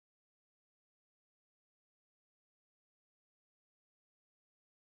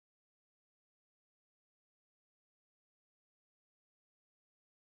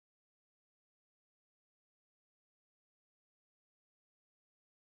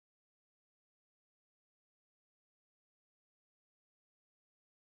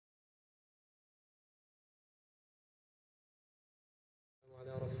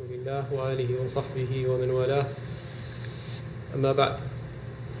رسول الله وآله وصحبه ومن والاه. أما بعد.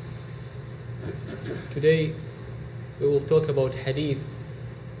 Today we will talk about hadith.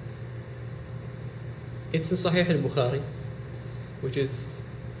 It's in Sahih al-Bukhari, which is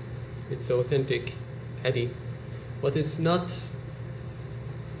it's authentic hadith, but it's not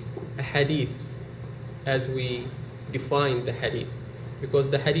a hadith as we define the hadith, because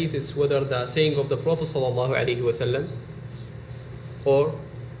the hadith is whether the saying of the Prophet sallallahu alaihi wasallam or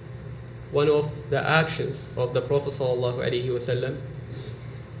one of the actions of the Prophet sallallahu alaihi wasallam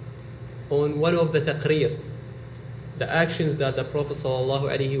on one of the taqreer, the actions that the Prophet sallallahu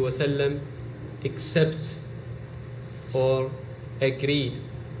alaihi wasallam accept or agreed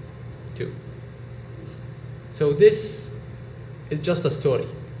to. So this is just a story.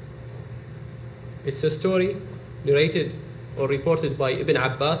 It's a story narrated or reported by Ibn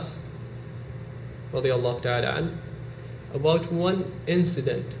Abbas radiyallahu ta'ala an, about one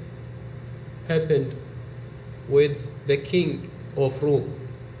incident happened with the king of Rome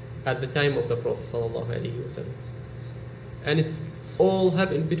at the time of the Prophet sallallahu alaihi wasallam, and it's all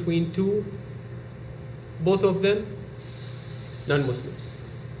happened between both of them non-Muslims.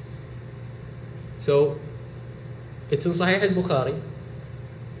 So it's in Sahih al-Bukhari,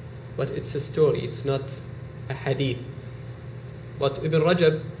 but it's a story, it's not a hadith. But Ibn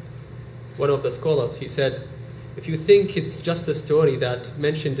Rajab, one of the scholars, he said, if you think it's just a story that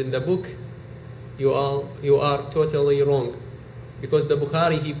mentioned in the book, you are totally wrong, because the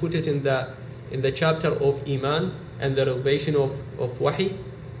Bukhari, he put it in the chapter of Iman and the revelation of Wahi.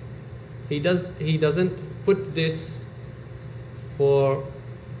 He doesn't put this for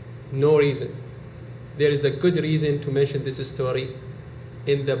no reason. There is a good reason to mention this story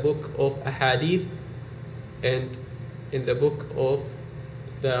in the book of Ahadith and in the book of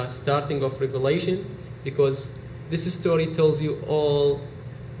the starting of Revelation, because this story tells you all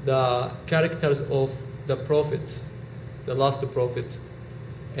the characters of the Prophet, the last Prophet,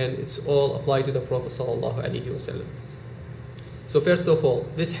 and it's all applied to the Prophet sallallahu alaihi wasallam. So first of all,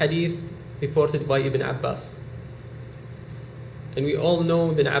 this hadith reported by Ibn Abbas, and we all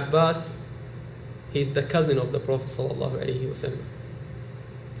know Ibn Abbas, he's the cousin of the Prophet sallallahu alaihi wasallam.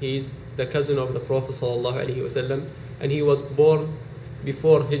 He's the cousin of the Prophet sallallahu alaihi wasallam, and he was born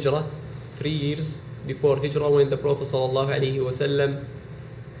before Hijrah, 3 years before Hijrah, when the Prophet sallallahu alaihi wasallam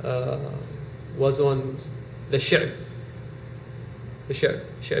was on the Shi'b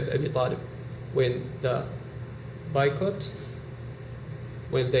Abi Talib, when the boycott,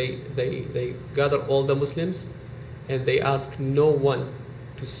 when they gather all the Muslims and they ask no one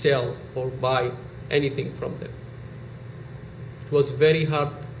to sell or buy anything from them. It was very hard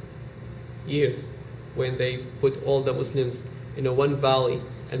years when they put all the Muslims in a one valley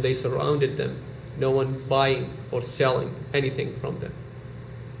and they surrounded them, no one buying or selling anything from them.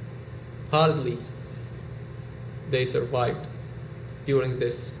 Hardly they survived during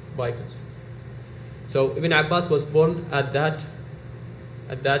this boycott. So Ibn Abbas was born at that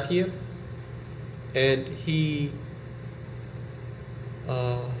year, and he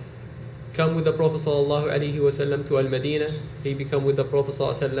come with the Prophet sallallahu alaihi wasallam to Al-Madinah. He became with the Prophet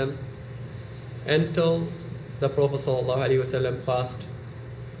sallallahu alaihi wasallam until the Prophet sallallahu alaihi wasallam passed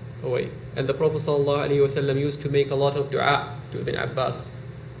away. And the Prophet sallallahu alaihi wasallam used to make a lot of dua to Ibn Abbas.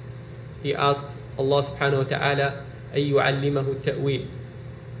 He asked Allah subhanahu wa ta'ala أن يعلمه التأويل,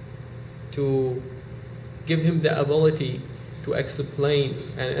 to give him the ability to explain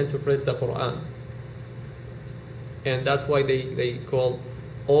and interpret the Quran. And that's why they call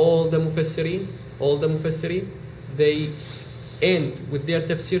all the mufassirin, they end with their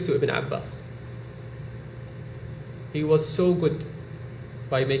tafsir to Ibn Abbas. He was so good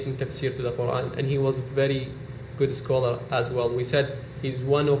by making tafsir to the Quran, and he was a very good scholar as well. We said he's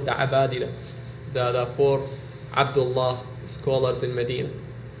one of the Abadila, the four Abdullah scholars in Medina.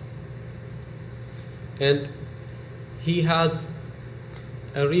 And he has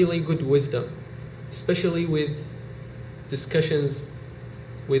a really good wisdom, especially with discussions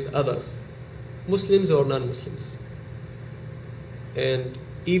with others, Muslims or non-Muslims. And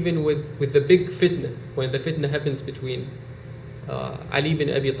even with the big fitna, when the fitna happens between Ali bin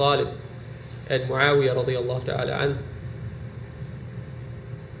Abi Talib and Muawiyah radiyallahu ta'ala an,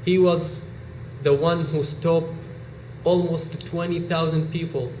 he was the one who stopped almost 20,000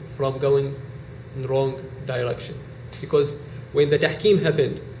 people from going in the wrong direction. Because when the tahkim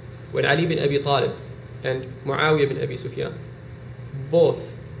happened, when Ali bin Abi Talib and Muawiyah bin Abi Sufyan, both,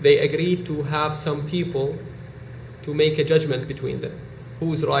 they agreed to have some people to make a judgment between them,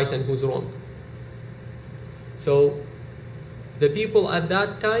 who's right and who's wrong. So the people at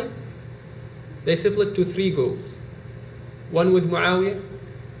that time, they split to 3 groups. One with Muawiyah,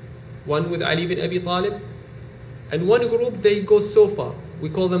 one with Ali bin Abi Talib, and one group, they go so far. We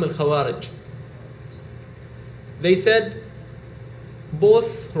call them al-Khawarij. They said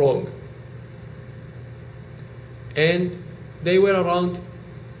both wrong. And they were around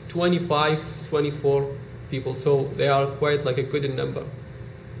 25, 24 people, so they are quite like a good in number.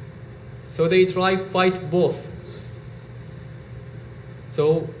 So they try fight both.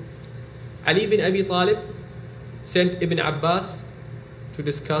 So Ali bin Abi Talib sent Ibn Abbas to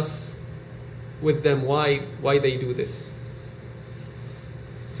discuss with them why they do this.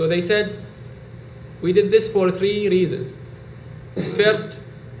 So they said, we did this for 3 reasons. First,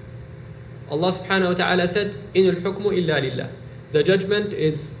 Allah subhanahu wa ta'ala said, إِنِ الْحُكْمُ إِلَّا لِلَّهِ. The judgment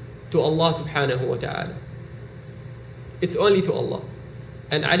is to Allah subhanahu wa ta'ala. It's only to Allah.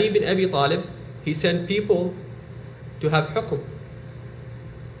 And Ali bin Abi Talib, he sent people to have hukm.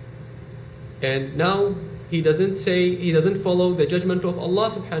 And now he doesn't follow the judgment of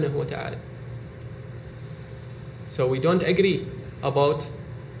Allah subhanahu wa ta'ala. So we don't agree about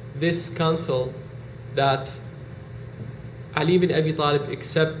this council that Ali bin Abi Talib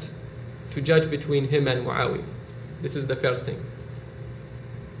accept to judge between him and Muawiyah. This is the first thing.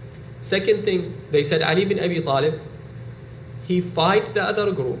 Second thing, they said Ali bin Abi Talib, he fight the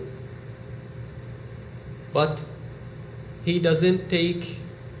other group, but he doesn't take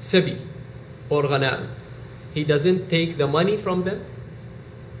sabi or ghanam. He doesn't take the money from them,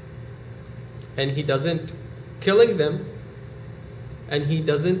 and he doesn't killing them, and he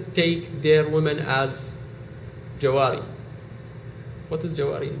doesn't take their women as jawari. What is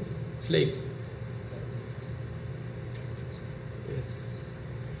jawari? Slaves. Yes.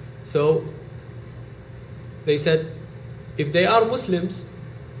 So they said, if they are Muslims,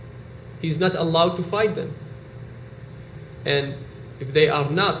 he's not allowed to fight them. And if they are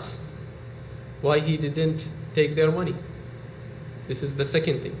not, why he didn't take their money? This is the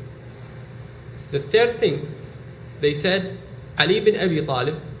second thing. The third thing, they said Ali bin Abi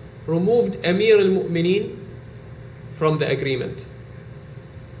Talib removed Amir al-Mu'mineen from the agreement.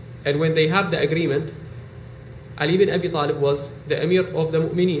 And when they have the agreement, Ali bin Abi Talib was the Amir of the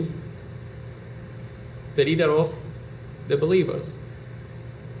Mu'mineen, the leader of the believers.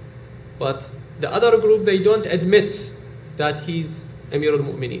 But the other group, they don't admit that he's Amir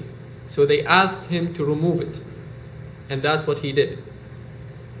al-Mu'mineen. So they asked him to remove it. And that's what he did.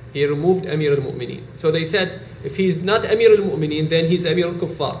 He removed Amir al-Mu'mineen. So they said, if he's not Amir al-Mu'mineen, then he's Amir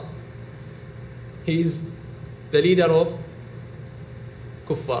al-Kuffar. He's the leader of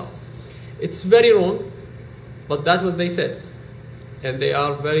Kuffar. It's very wrong, but that's what they said. And they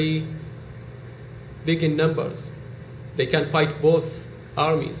are very big in numbers. They can fight both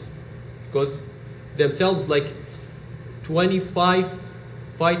armies, because themselves like 25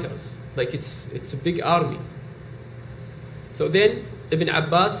 fighters. Like it's a big army. So then Ibn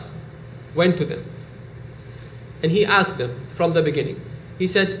Abbas went to them, and he asked them from the beginning. He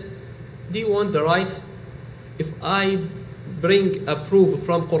said, do you want the right if I bring a proof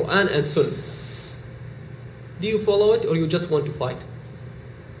from Quran and Sunnah? Do you follow it, or you just want to fight?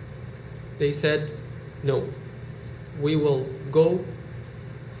 They said, no, we will go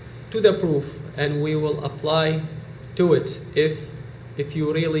to the proof and we will apply to it if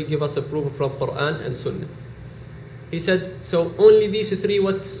you really give us a proof from Quran and Sunnah. He said, so only these 3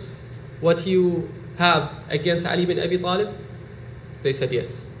 what you have against Ali bin Abi Talib? They said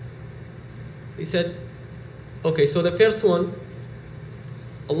yes. He said, okay, so the first one,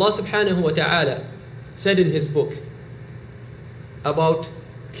 Allah subhanahu wa ta'ala said in his book about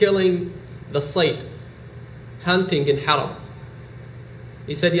killing the sayd, hunting in haram.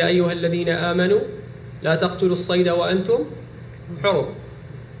 He said, يا أيها الذين آمنوا لا تقتلوا الصيد وأنتم حرم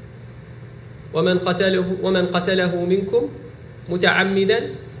ومن قتله منكم متعمدا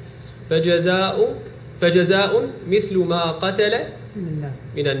فجزاء مثل ما قتل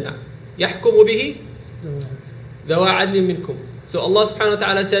من النعم يحكم به ذوى عدل منكم. So Allah subhanahu wa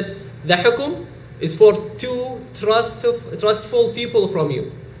ta'ala said, the hukum is for 2 trustful people from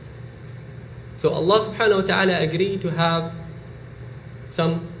you. So Allah subhanahu wa ta'ala agreed to have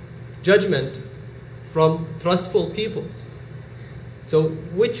some judgment from trustful people. So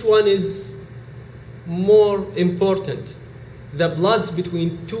which one is more important? The bloods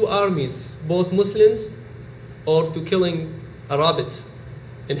between 2 armies, both Muslims, or to killing a rabbit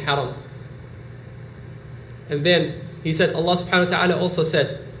in haram? And then he said, Allah subhanahu wa ta'ala also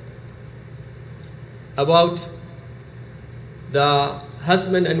said about the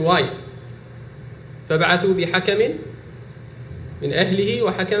husband and wife, فَبَعَثُوا بِحَكَمٍ مِنْ أَهْلِهِ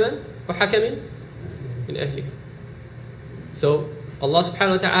وَحَكَمٍ مِنْ أَهْلِهِ. So Allah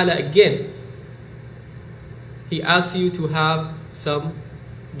subhanahu wa ta'ala again, He asked you to have some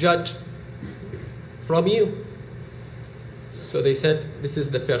judge from you. So they said, this is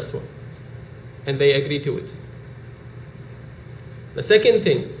the first one. And they agreed to it. The second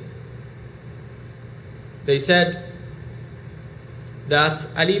thing, they said that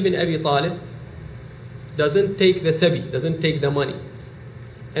Ali bin Abi Talib doesn't take the sabi, doesn't take the money.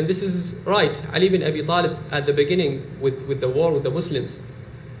 And this is right. Ali bin Abi Talib, at the beginning with the war with the Muslims,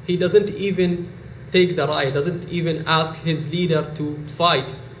 he doesn't even take the raya, doesn't even ask his leader to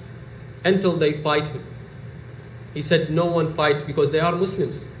fight until they fight him. He said, no one fight because they are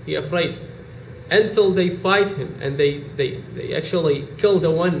Muslims. He afraid. Until they fight him, and they actually killed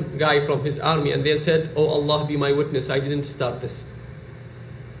the one guy from his army, and they said, oh Allah, be my witness, I didn't start this.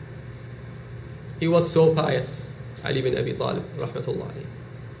 He was so pious, Ali bin Abi Talib, rahmatullah alayhi.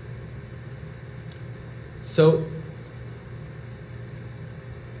 So,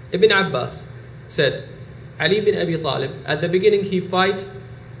 Ibn Abbas said, Ali bin Abi Talib, at the beginning he fight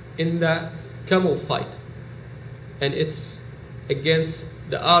in the camel fight. And it's against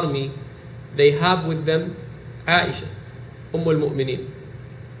the army. They have with them Aisha, al-Mu'mineen.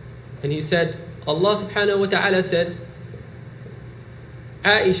 And he said, Allah subhanahu wa ta'ala said,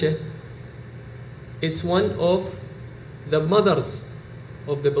 Aisha, it's one of the mothers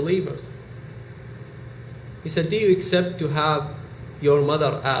of the believers. He said, do you accept to have your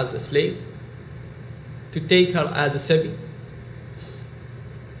mother as a slave? To take her as a sabi?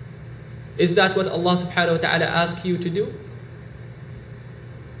 Is that what Allah subhanahu wa ta'ala asked you to do?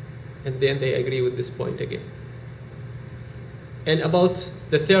 And then they agree with this point again. And about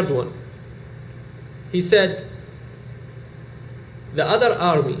the third one, he said, the other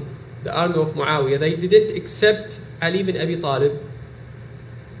army, the army of Muawiyah, they didn't accept Ali bin Abi Talib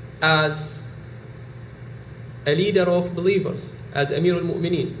as a leader of believers, as Amir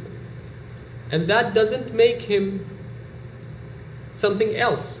al-Mu'mineen. And that doesn't make him something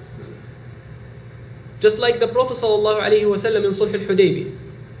else. Just like the Prophet ﷺ in Sulh al-Hudaybiyah,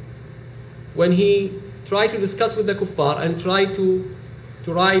 when he tried to discuss with the kuffar and tried to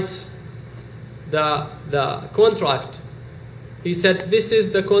write the contract, he said, this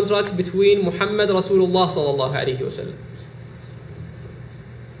is the contract between Muhammad Rasulullah ﷺ.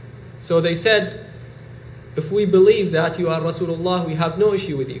 So they said, if we believe that you are Rasulullah, we have no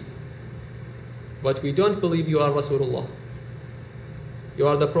issue with you. But we don't believe you are Rasulullah. You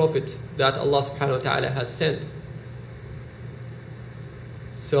are the Prophet that Allah subhanahu wa ta'ala has sent.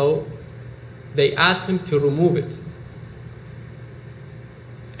 So they asked him to remove it.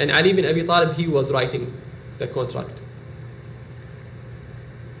 And Ali bin Abi Talib, he was writing the contract.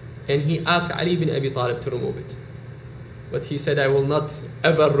 And he asked Ali bin Abi Talib to remove it. But he said, I will not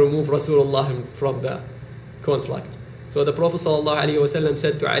ever remove Rasulullah from the contract. So the Prophet ﷺ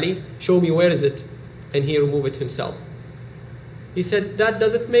said to Ali, show me where is it? And he removed it himself. He said, that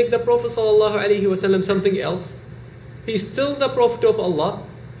doesn't make the Prophet ﷺ something else. He's still the Prophet of Allah,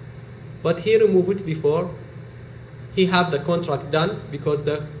 but he removed it before he have the contract done, because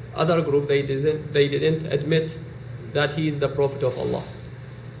the other group, they didn't admit that he is the Prophet of Allah.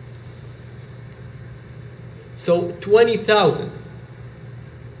 So 20,000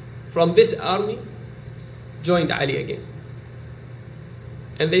 from this army joined Ali again.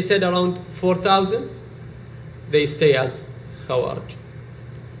 And they said around 4,000, they stay as Khawarij.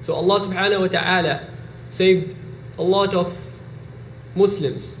 So Allah subhanahu wa ta'ala saved a lot of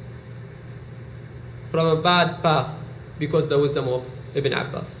Muslims from a bad path because the wisdom of Ibn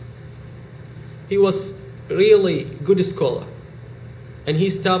Abbas. He was really good scholar, and he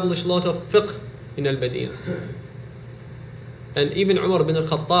established a lot of fiqh in al-Madinah. And even Umar bin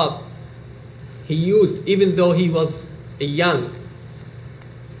al-Khattab, he used, even though he was a young,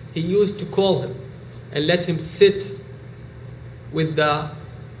 he used to call him and let him sit with the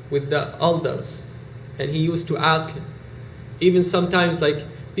elders, and he used to ask him. Even sometimes, like,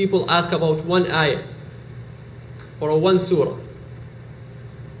 people ask about one ayah or one surah,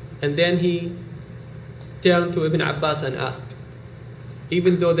 and then he turned to Ibn Abbas and asked,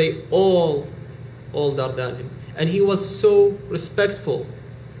 even though they all older than him. And he was so respectful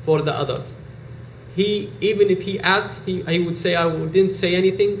for the others. He, even if he asked, he would say, I didn't say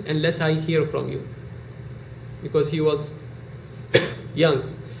anything unless I hear from you, because he was young.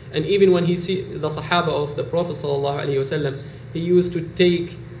 And even when he see the Sahaba of the Prophet ﷺ, he used to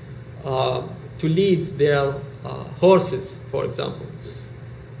take to lead their horses, for example.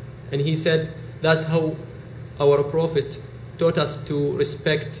 And he said, that's how our Prophet taught us to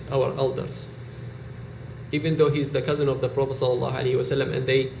respect our elders, even though he's the cousin of the Prophet ﷺ, and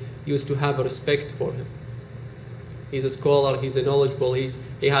they used to have a respect for him. He's a scholar, he's a knowledgeable, he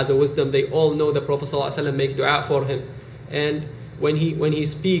has a wisdom. They all know the Prophet ﷺ make dua for him. And when he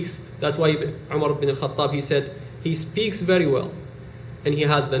speaks, that's why Umar ibn al-Khattab, he said, he speaks very well and he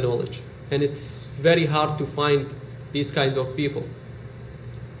has the knowledge. And it's very hard to find these kinds of people.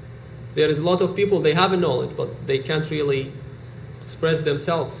 There is a lot of people, they have a knowledge, but they can't really express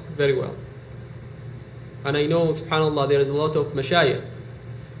themselves very well. And I know, subhanAllah, there is a lot of mashayikh.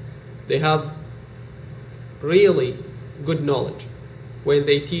 They have really good knowledge when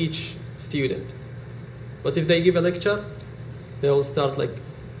they teach students. But if they give a lecture, they will start like,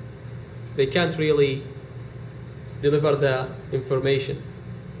 they can't really deliver the information.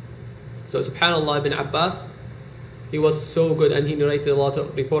 So subhanAllah, Ibn Abbas, he was so good and he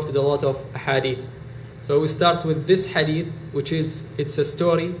reported a lot of hadith. So we start with this hadith, which is, it's a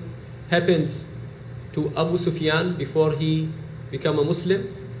story, happens to Abu Sufyan before he became a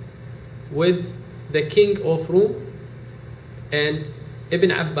Muslim, with the king of Rome. And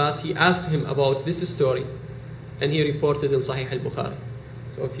Ibn Abbas, he asked him about this story, and he reported in Sahih al-Bukhari.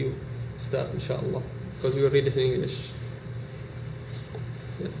 So if you start, inshallah, because we will read it in English.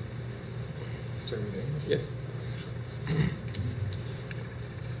 Yes. Start with English? Yes.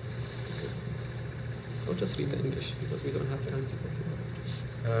 I'll just read the English because we don't have time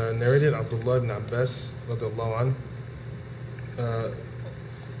to. Narrated Abdullah ibn Abbas radiallahu anh,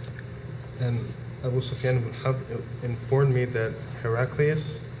 and Abu Sufyan ibn Harb informed me that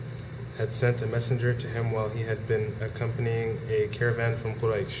Heraclius had sent a messenger to him while he had been accompanying a caravan from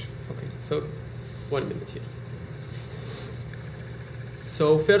Quraysh. Okay, so 1 minute here.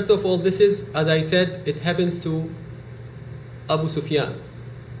 So first of all, this is, as I said, it happens to Abu Sufyan.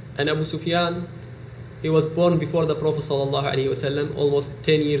 And Abu Sufyan, he was born before the Prophet ﷺ, almost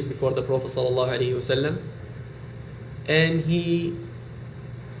 10 years before the Prophet ﷺ. And he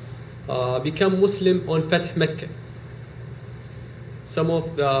became Muslim on Fath Mecca. Some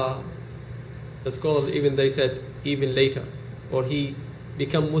of the scholars, even they said even later, or he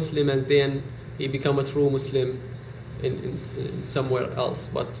became Muslim and then he became a true Muslim in somewhere else.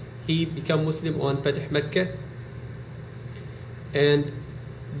 But he became Muslim on Fath Mecca. And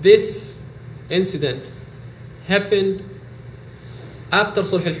this incident happened after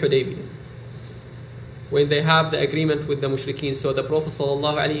Sulh al-Hudaybiyah, when they have the agreement with the mushrikeen. So the Prophet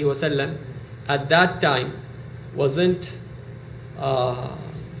ﷺ at that time wasn't,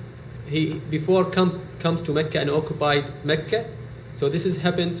 he before comes to Mecca and occupied Mecca. So this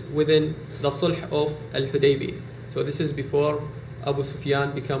happens within the Sulh of al-Hudaybiyah. So this is before Abu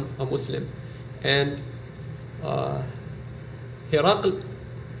Sufyan became a Muslim. And Herakl,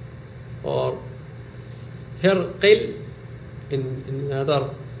 or Herqil in another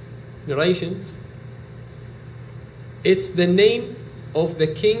narration, it's the name of the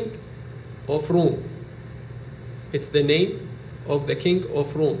king of Rome. It's the name of the king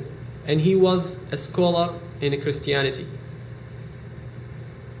of Rome. And he was a scholar in Christianity.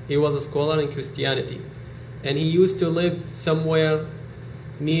 He was a scholar in Christianity. And he used to live somewhere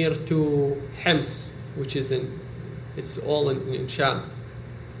near to Hims, which is it's all in Sham.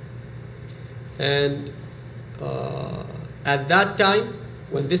 And at that time,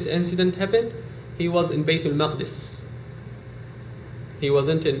 when this incident happened, he was in Bayt al-Maqdis. He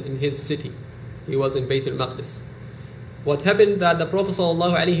wasn't in his city. He was in Bayt al-Maqdis. What happened that the Prophet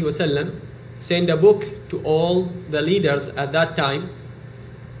ﷺ sent a book to all the leaders at that time.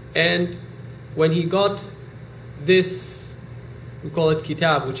 And when he got this, we call it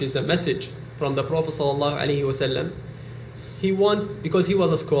kitab, which is a message from the Prophet ﷺ, he wanted, because he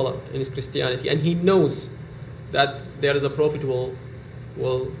was a scholar in his Christianity, and he knows that there is a prophet will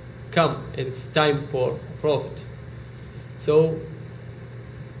come, and it's time for a prophet. So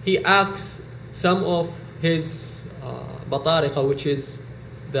he asks some of his batariqa, which is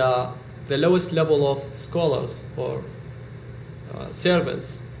the lowest level of scholars or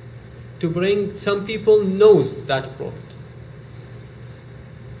servants, to bring some people knows that prophet.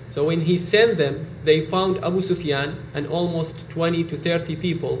 So when he sent them, they found Abu Sufyan and almost 20 to 30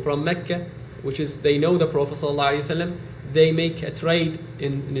 people from Mecca, which is, they know the Prophet ﷺ, they make a trade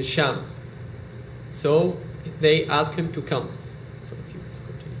in Sham. So they ask him to come. So if you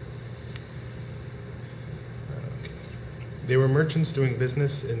continue. They were merchants doing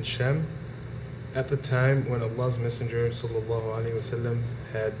business in Sham at the time when Allah's Messenger ﷺ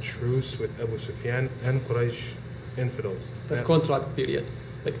had truce with Abu Sufyan and Quraysh infidels. The contract period,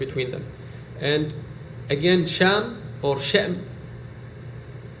 like between them. And again, Sham or Sham,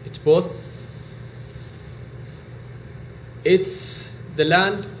 it's both. It's the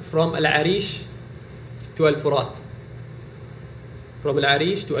land from Al-Arish to Al-Furat. From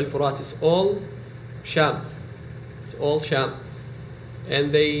Al-Arish to Al-Furat is all Sham. It's all Sham.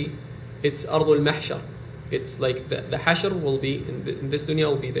 And it's Ardul Mahshar. It's like the hashr will be, in this dunya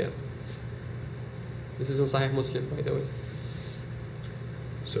will be there. This is in Sahih Muslim, by the way.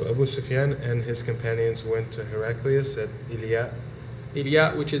 So Abu Sufyan and his companions went to Heraclius at Iliya.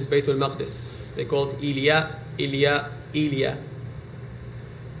 Iliya, which is Baytul Maqdis. They call it Iliya, Iliya, Iliya.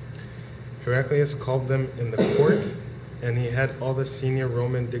 Heraclius called them in the court, and he had all the senior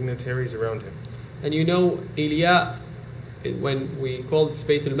Roman dignitaries around him. And you know, Iliya, when we call this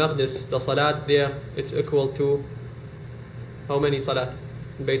Baytul Maqdis, the salat there, it's equal to how many salat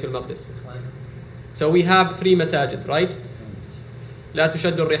in Baytul Maqdis? So we have 3 masajid, right? لا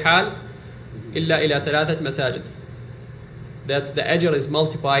تشد الرحال إلا إلى 3 مساجد. That's the ajr is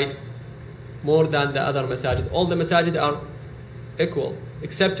multiplied more than the other masajid. All the masajid are equal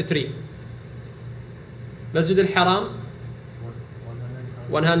except 3. Masjid al-Haram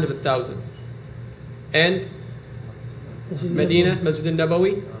 100,000, and Medina Masjid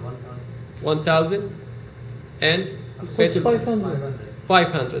al-Nabawi 1,000, and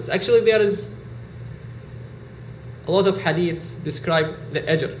 500. Actually, there is a lot of hadiths describe the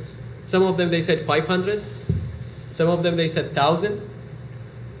ajr. Some of them they said 500, some of them they said 1,000,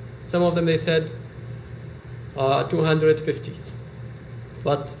 some of them they said 250.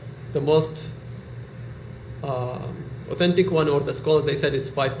 But the most authentic one, or the scholars, they said it's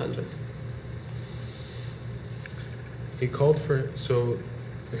 500. So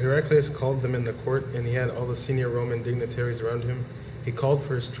Heraclius called them in the court, and he had all the senior Roman dignitaries around him. He called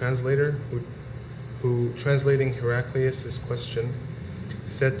for his translator, who translating Heraclius' question,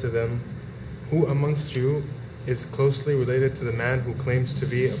 said to them, "Who amongst you is closely related to the man who claims to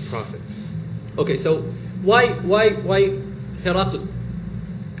be a prophet?" Okay, so why Herakl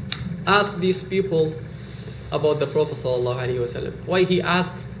asked these people about the Prophet ﷺ? Why he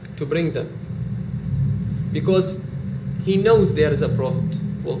asked to bring them? Because he knows there is a prophet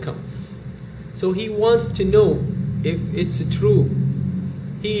will come. So he wants to know if it's true.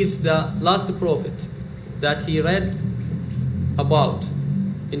 He is the last prophet that he read about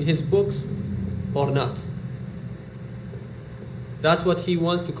in his books or not. That's what he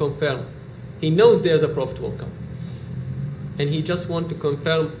wants to confirm. He knows there's a prophet will come, and he just wants to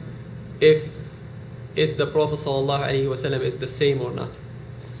confirm if it's the Prophet ﷺ is the same or not.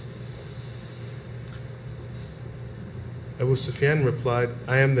 Abu Sufyan replied,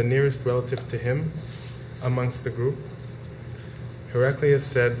 "I am the nearest relative to him amongst the group." Heraclius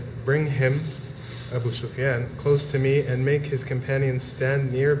said, "Bring him, Abu Sufyan, close to me and make his companions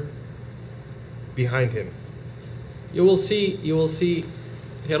stand near behind him." You will see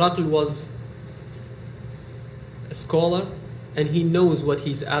Herakl was a scholar, and he knows what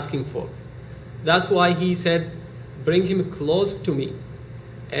he's asking for. That's why he said, "Bring him close to me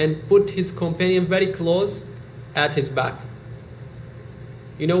and put his companion very close at his back."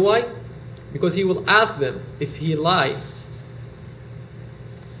 You know why? Because he will ask them if he lied,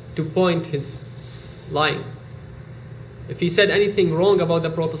 to point his lying. If he said anything wrong about the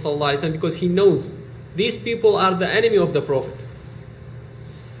Prophet ﷺ, because he knows these people are the enemy of the Prophet,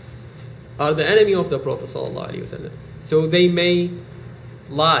 ﷺ. So they may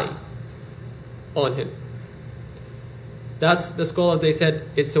lie on him. That's the scholar, they said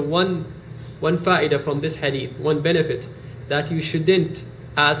it's a one fa'idah from this hadith, one benefit, that you shouldn't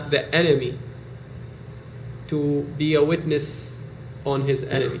ask the enemy to be a witness on his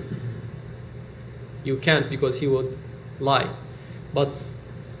enemy. You can't, because he would lie. But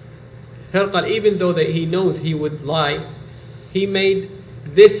Herakl, even though that he knows he would lie, he made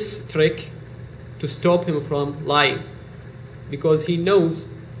this trick to stop him from lying, because he knows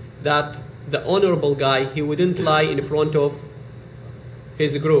that the honorable guy, he wouldn't lie in front of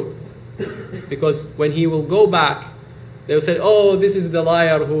his group, because when he will go back, they will say, "Oh, this is the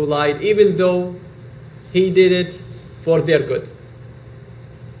liar who lied," even though he did it for their good.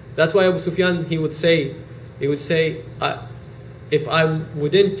 That's why Abu Sufyan, he would say, if I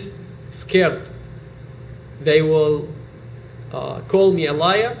wouldn't scared they will call me a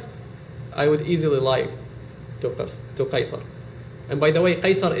liar, I would easily lie to Qaisar. And by the way,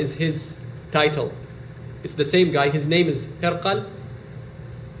 Qaisar is his title. It's the same guy. His name is Herakl,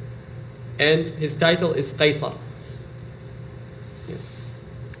 and his title is Qaisar. Yes.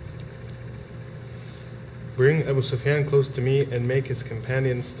 Bring Abu Sufyan close to me and make his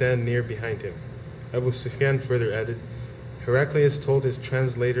companions stand near behind him. Abu Sufyan further added, Heraclius told his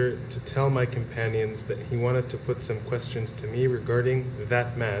translator to tell my companions that he wanted to put some questions to me regarding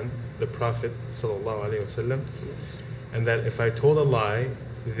that man, the Prophet ﷺ, and that if I told a lie,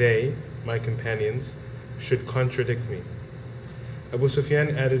 they, my companions, should contradict me. Abu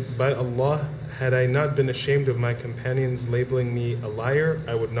Sufyan added, "By Allah, had I not been ashamed of my companions labeling me a liar,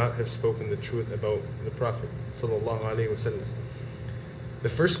 I would not have spoken the truth about the Prophet sallallahu alaihi wasallam." The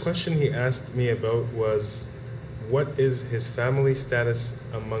first question he asked me about was, "What is his family status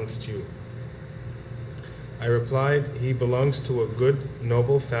amongst you?" I replied, "He belongs to a good,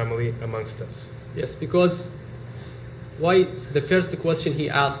 noble family amongst us." Yes, because why the first question he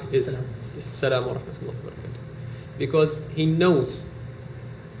asked is Assalamu alaikum wa barakatuh. Because he knows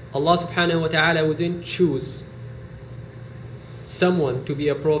Allah subhanahu wa ta'ala wouldn't choose someone to be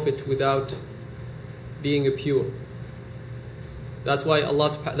a prophet without being a pure. That's why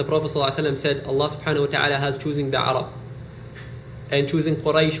the Prophet ﷺ said Allah subhanahu wa ta'ala has chosen the Arab, and choosing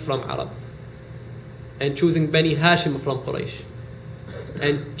Quraysh from Arab, and choosing Bani Hashim from Quraysh,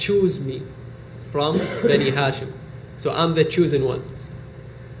 and choose me from Bani Hashim. So I'm the chosen one.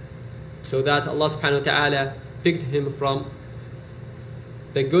 So that Allah subhanahu wa ta'ala picked him from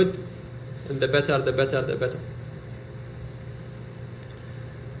the good and the better, the better, the better.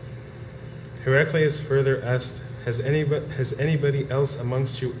 Heraclius further asked, has anybody else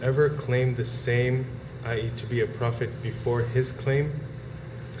amongst you ever claimed the same, i.e. to be a prophet before his claim?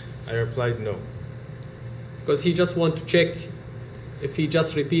 I replied, no. Because he just want to check if he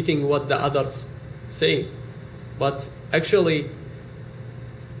just repeating what the others say. But actually,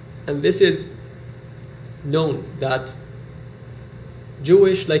 and this is known, that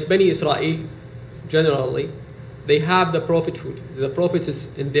Jewish, like Bani Israel, generally, they have the prophethood. The prophet is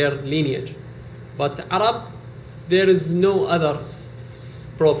in their lineage. But Arab, there is no other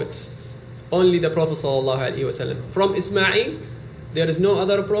prophet. Only the Prophet ﷺ. From Ismail, there is no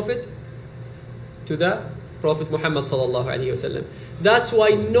other prophet to the Prophet Mohammad ﷺ. That's why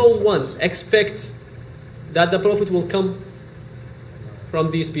no one expects that the Prophet will come from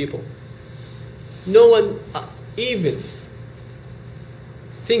these people. No one even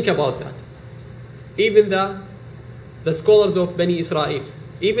think about that. Even the scholars of Bani Israel,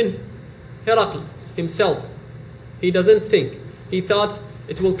 even Heraclius himself, he doesn't think. He thought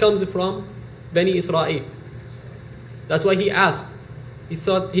it will come from Bani Israel. That's why he asked. He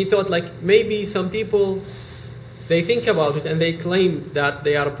thought like maybe some people, they think about it and they claim that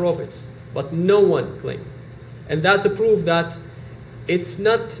they are prophets, but no one claimed. And that's a proof that it's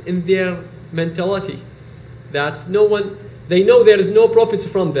not in their mentality. That no one, they know there is no prophets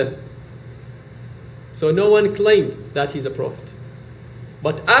from them. So no one claimed that he's a prophet.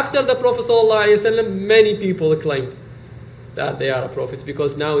 But after the Prophet ﷺ, many people claimed that they are prophets,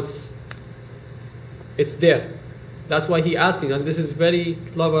 because now it's there. That's why he asking, and this is very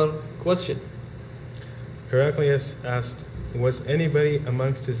clever question. Heraclius asked, was anybody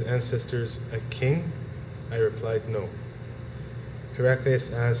amongst his ancestors a king? I replied, no.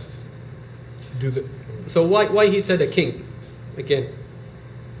 Heraclius asked, So why he said a king again?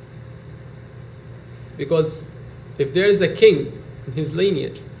 Because if there is a king in his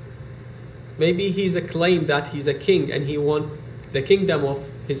lineage, maybe he's a claim that he's a king and he wants the kingdom of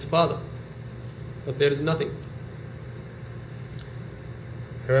his father. But there is nothing.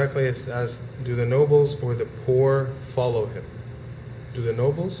 Heraclius asked, do the nobles or the poor follow him? Do the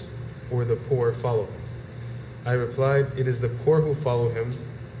nobles or the poor follow him? I replied, it is the poor who follow him.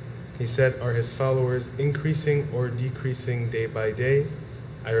 He said, are his followers increasing or decreasing day by day?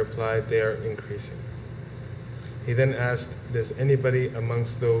 I replied, they are increasing. He then asked, does anybody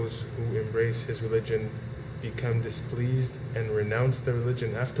amongst those who embrace his religion become displeased and renounce the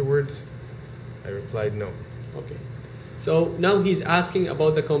religion afterwards? I replied, no. Okay. So now he's asking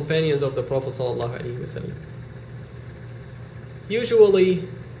about the companions of the Prophet ﷺ. Usually,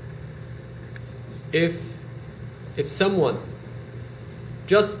 if someone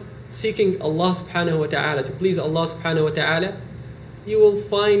just seeking Allah subhanahu wa ta'ala, to please Allah subhanahu wa ta'ala, you will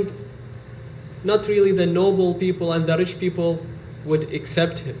find not really the noble people and the rich people would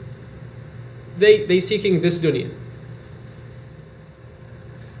accept him. They seeking this dunya.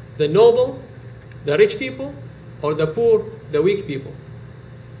 The noble, the rich people, or the poor, the weak people.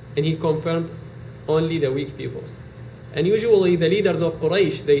 And he confirmed only the weak people. And usually the leaders of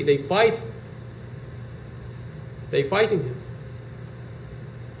Quraysh, they fighting him.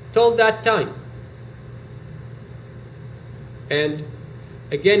 Till that time. And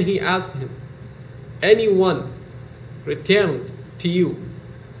again he asked him, anyone returned to you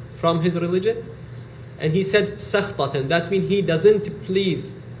from his religion? And he said, sakhtatan. That means he doesn't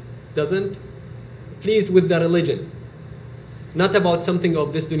pleased with the religion. Not about something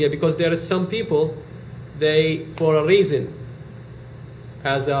of this dunya, because there is some people, they, for a reason,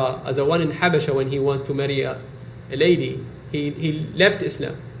 as a one in Habasha, when he wants to marry a lady, he left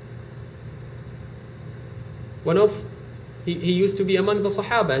Islam. One of He used to be among the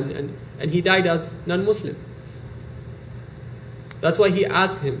Sahaba, and he died as non-Muslim. That's why he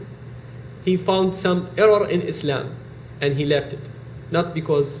asked him. He found some error in Islam and he left it. Not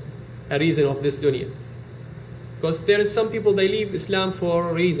because a reason of this dunya. Because there is some people, they leave Islam for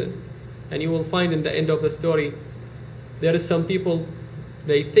a reason. And you will find in the end of the story, there is some people,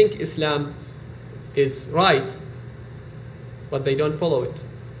 they think Islam is right, but they don't follow it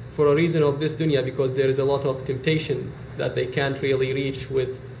for a reason of this dunya, because there is a lot of temptation that they can't really reach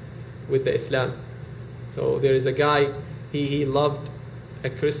with the Islam. So there is a guy, he loved a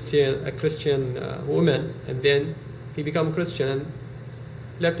Christian woman, and then he became Christian and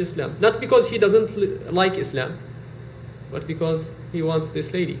left Islam. Not because he doesn't like Islam, but because he wants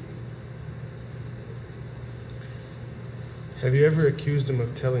this lady. Have you ever accused him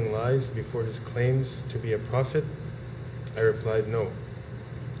of telling lies before his claims to be a prophet? I replied, no.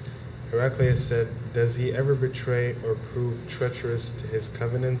 Heraclius said, does he ever betray or prove treacherous to his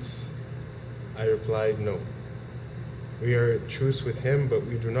covenants? I replied, no. We are at truce with him, but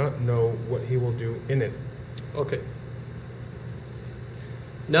we do not know what he will do in it. Okay.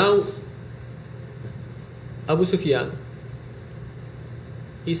 Now, Abu Sufyan,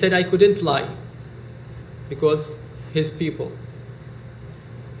 he said, I couldn't lie because his people.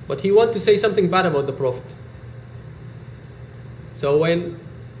 But he wanted to say something bad about the Prophet. So when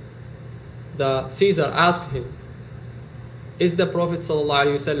the Caesar asked him, is the Prophet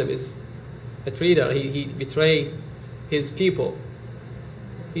ﷺ is a traitor, he betrayed his people?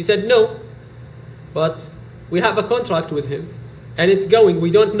 He said, no, but we have a contract with him and it's going, we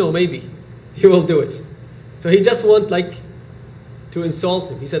don't know, maybe he will do it. So he just want to insult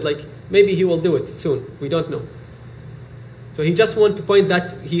him. He said maybe he will do it soon, we don't know. So he just want to point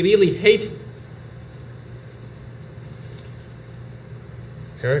that he really hated him.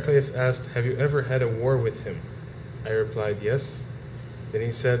 Heraclius asked, have you ever had a war with him? I replied, yes. Then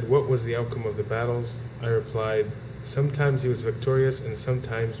he said, what was the outcome of the battles? I replied, sometimes he was victorious and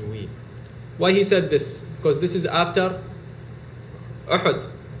sometimes we. Why he said this? Because this is after Uhud.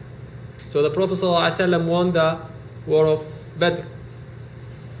 So the Prophet ﷺ won the war of Badr,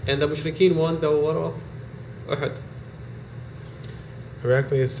 and the Mushrikeen won the war of Uhud.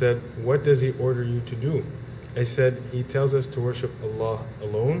 Heraclius said, what does he order you to do? I said, he tells us to worship Allah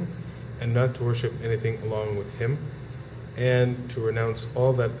alone and not to worship anything along with him, and to renounce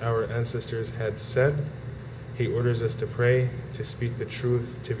all that our ancestors had said. He orders us to pray, to speak the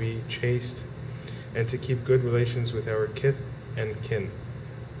truth, to be chaste, and to keep good relations with our kith and kin.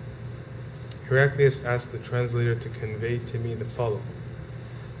 Heraclius asked the translator to convey to me the following.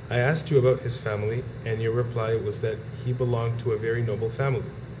 I asked you about his family, and your reply was that he belonged to a very noble family.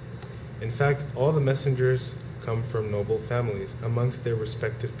 In fact, all the messengers come from noble families amongst their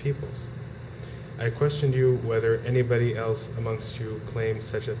respective peoples. I questioned you whether anybody else amongst you claimed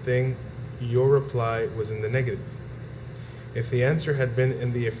such a thing. Your reply was in the negative. If the answer had been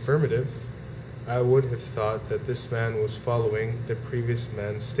in the affirmative, I would have thought that this man was following the previous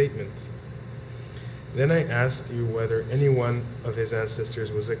man's statement. Then I asked you whether any one of his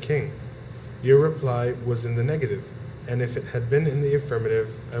ancestors was a king. Your reply was in the negative, and if it had been in the affirmative,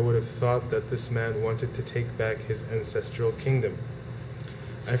 I would have thought that this man wanted to take back his ancestral kingdom.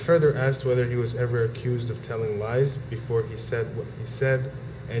 I further asked whether he was ever accused of telling lies before he said what he said,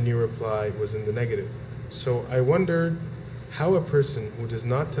 and your reply was in the negative. So I wondered how a person who does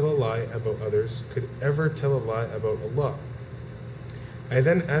not tell a lie about others could ever tell a lie about Allah. I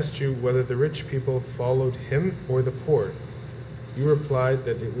then asked you whether the rich people followed him or the poor. You replied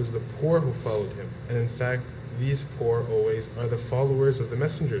that it was the poor who followed him, and in fact, these poor always are the followers of the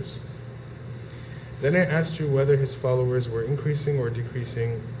messengers. Then I asked you whether his followers were increasing or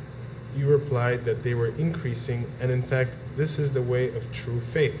decreasing. You replied that they were increasing, and in fact, this is the way of true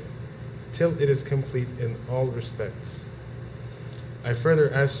faith, till it is complete in all respects. I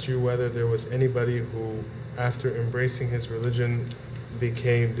further asked you whether there was anybody who, after embracing his religion,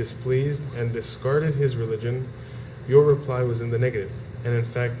 became displeased and discarded his religion. Your reply was in the negative, and in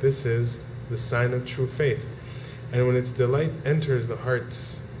fact, this is the sign of true faith. And when its delight enters the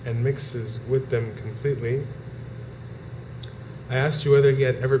hearts and mixes with them completely, I asked you whether he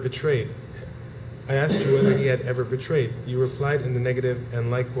had ever betrayed. You replied in the negative,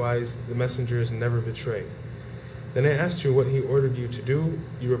 and likewise, the messengers never betray. Then I asked you what he ordered you to do.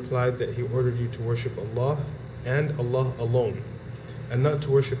 You replied that he ordered you to worship Allah and Allah alone, and not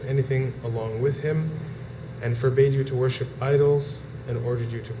to worship anything along with him, and forbade you to worship idols, and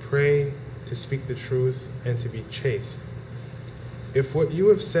ordered you to pray, to speak the truth, and to be chaste. If what you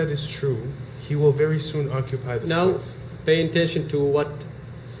have said is true, he will very soon occupy this place. Now, pay attention to what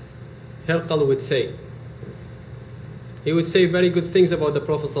Herqal would say. he would say very good things about the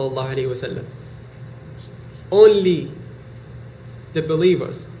Prophet ﷺ. Only the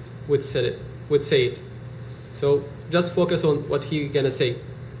believers would say it. So just focus on what he's gonna say.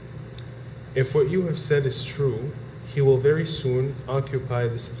 If what you have said is true, he will very soon occupy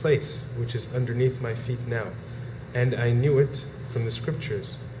this place, which is underneath my feet now. And I knew it from the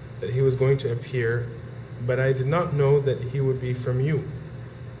scriptures, that he was going to appear, but I did not know that he would be from you.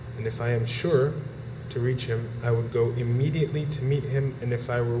 And if I am sure to reach him, I would go immediately to meet him, and if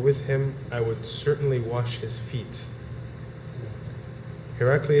I were with him, I would certainly wash his feet.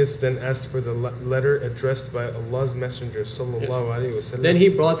 Heraclius then asked for the letter addressed by Allah's Messenger sallallahu alaihi wasallam. Then he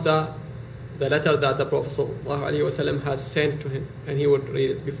brought the letter that the Prophet sallallahu alaihi wasallam has sent to him, and he would read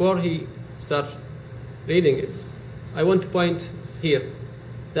it. Before he started reading it, I want to point here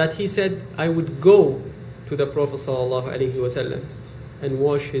that he said, I would go to the Prophet sallallahu alaihi wasallam and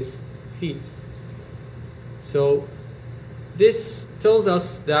wash his feet. So this tells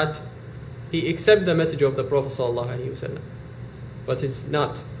us that he accepts the message of the Prophet sallallahu alaihi wasallam, but it's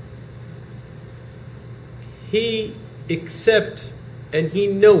not. He accepts and he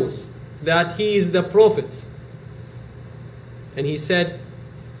knows that he is the Prophet. And he said,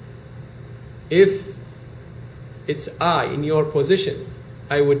 if it's I in your position,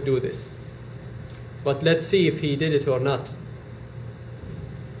 I would do this. But let's see if he did it or not.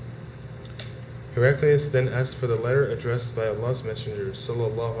 Heraclius then asked for the letter addressed by Allah's Messenger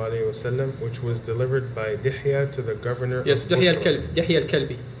sallallahu alaihi wasallam, which was delivered by Dihya to the governor yes, of Dihya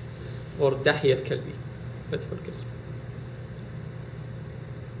al-Kalbi, or Dahya al-Kalbi,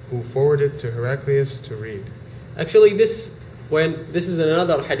 who forwarded to Heraclius to read. Actually, this is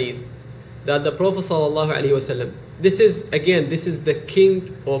another hadith that the Prophet sallallahu alaihi wasallam. This is the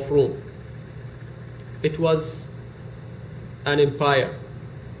king of Rome. It was an empire.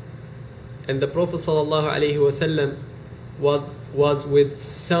 And the Prophet ﷺ was with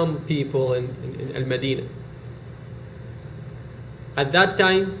some people in Al-Madinah. At that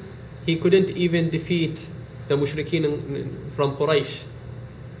time, he couldn't even defeat the mushrikeen from Quraysh.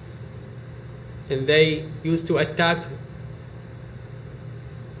 And they used to attack him.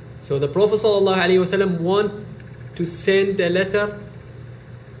 So the Prophet ﷺ wanted to send a letter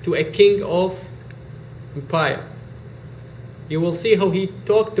to a king of empire. You will see how he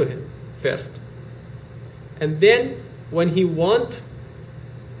talked to him first. And then when he wants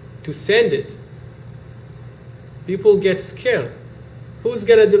to send it, people get scared. Who's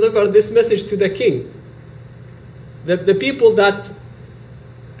going to deliver this message to the king? The people that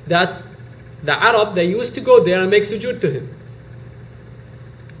the Arab, they used to go there and make sujood to him.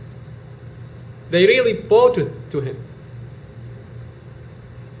 They really bowed to him.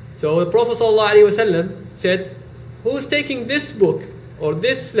 So the Prophet ﷺ said, who's taking this book or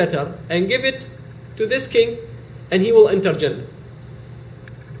this letter and give it to this king, and he will enter Jannah.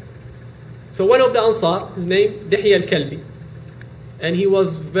 So one of the Ansar, his name Dihya al-Kalbi, and he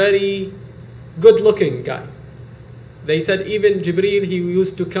was very good looking guy. They said even Jibreel, he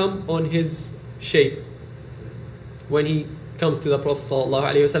used to come on his shape when he comes to the Prophet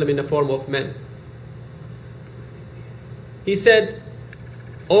ﷺ in the form of man. He said,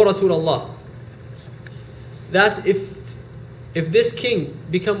 O Rasulullah, that if this king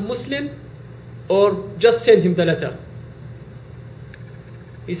become Muslim, or just send him the letter.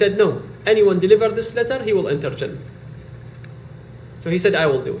 He said, no, anyone deliver this letter, he will enter Jannah. So he said, I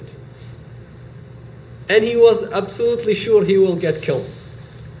will do it. And he was absolutely sure he will get killed.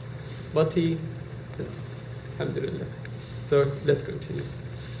 But he said, alhamdulillah. So let's continue.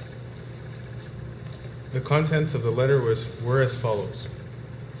 The contents of the letter were as follows.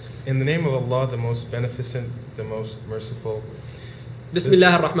 In the name of Allah, the most beneficent, the most merciful.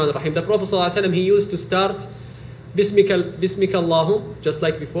 Bismillah ar-Rahman ar-Rahim. The Prophet ﷺ, he used to start Bismika Allahum, just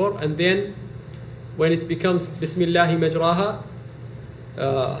like before, and then when it becomes Bismillahi majraha,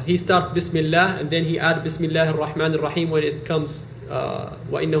 he start Bismillah, and then he add Bismillah ar-Rahman ar-Rahim when it comes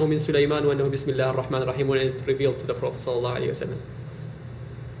wa innahu min Sulaiman wa innahu Bismillah ar-Rahman ar-Rahim when it revealed to the Prophet ﷺ.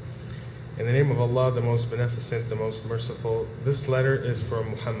 In the name of Allah, the most beneficent, the most merciful. This letter is for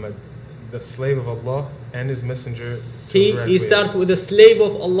Muhammad, the slave of Allah and his messenger. He starts with the slave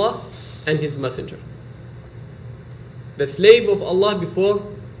of Allah and his messenger. The slave of Allah before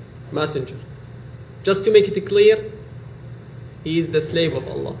messenger. Just to make it clear, he is the slave of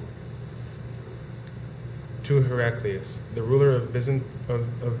Allah. To Heraclius, the ruler of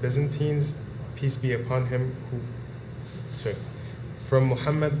Byzantines, peace be upon him. From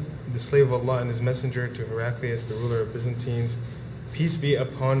Muhammad, the slave of Allah and his messenger, to Heraclius, the ruler of Byzantines, peace be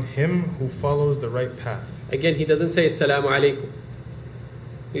upon him who follows the right path. Again, he doesn't say Assalamu alaikum.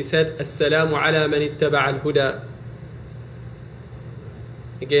 He said Assalamu ala man ittaba al-huda.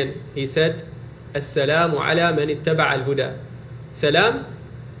 Again, he said, As-salamu ala man ittaba'a al-huda. Salam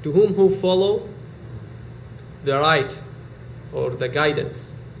to whom who follow the right or the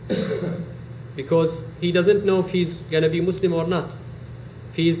guidance. Because he doesn't know if he's going to be Muslim or not,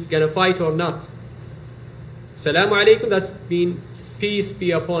 if he's going to fight or not. Salamu alaykum, that's mean peace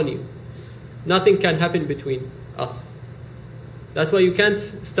be upon you. Nothing can happen between us. That's why you can't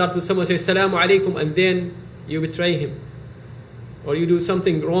start with someone say Salamu alaykum and then you betray him, or you do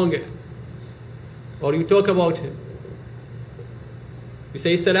something wrong, or you talk about him. You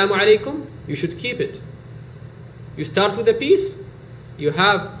say Salamu alaykum, you should keep it. You start with the peace, you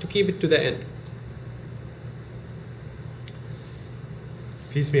have to keep it to the end.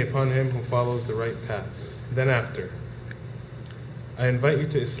 Peace be upon him who follows the right path. Then after, I invite you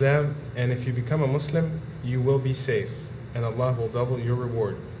to Islam, and if you become a Muslim, you will be safe, and Allah will double your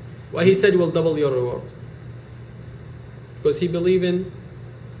reward. Why he said will double your reward? Because he believed in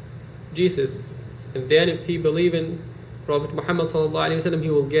Jesus, and then if he believed in Prophet Mohammad ﷺ, he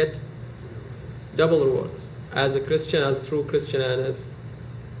will get double rewards as a Christian, as true Christian, and as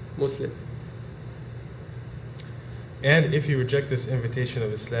Muslim. And if you reject this invitation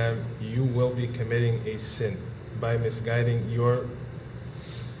of Islam, you will be committing a sin by misguiding your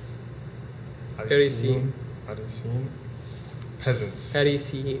Harisiyin peasants.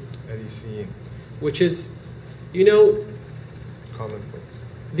 Harisiyin. Which is, you know, common folks.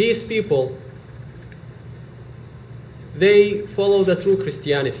 These people, they follow the true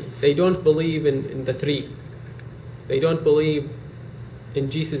Christianity. They don't believe in the three. They don't believe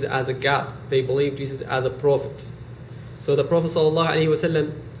in Jesus as a God. They believe Jesus as a prophet. So the Prophet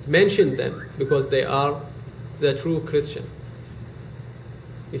ﷺ mentioned them because they are the true Christian.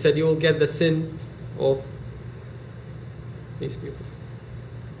 He said, you will get the sin of these people.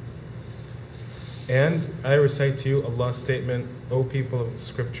 And I recite to you Allah's statement, O people of the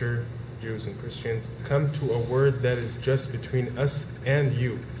scripture, Jews and Christians, come to a word that is just between us and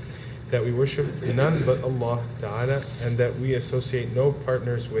you, that we worship none but Allah Ta'ala, and that we associate no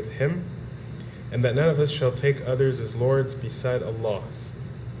partners with Him, and that none of us shall take others as lords beside Allah.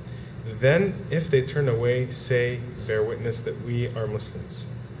 Then, if they turn away, say, bear witness that we are Muslims.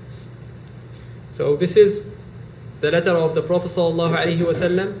 So this is the letter of the Prophet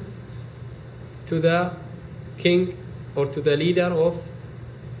ﷺ to the king or to the leader of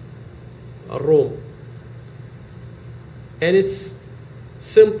Rome. And it's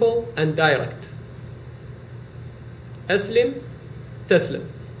simple and direct. Aslim, taslim.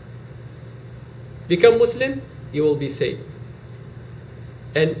 Become Muslim, you will be saved.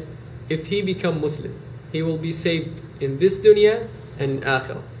 And if he become Muslim, he will be saved in this dunya and in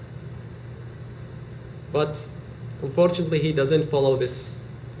akhirah. But unfortunately, he doesn't follow this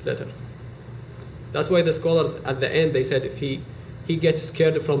letter. That's why the scholars at the end, they said if he gets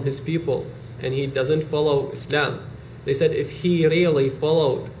scared from his people and he doesn't follow Islam, they said if he really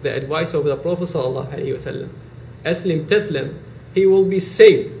followed the advice of the Prophet ﷺ, Aslim Taslim, he will be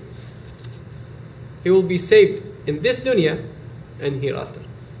saved. He will be saved in this dunya and hereafter.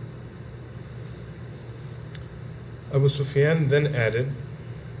 Abu Sufyan then added,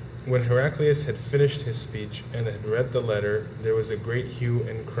 when Heraclius had finished his speech and had read the letter, there was a great hue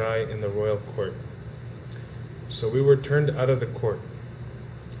and cry in the royal court. So we were turned out of the court.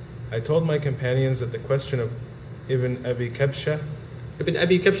 I told my companions that the question of Ibn Abi Kabsha. Ibn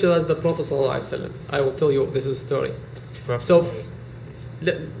Abi Kabsha is the Prophet ﷺ. I will tell you this is a story. So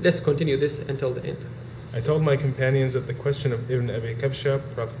let's continue this until the end. I told my companions that the question of Ibn Abi Kabsha,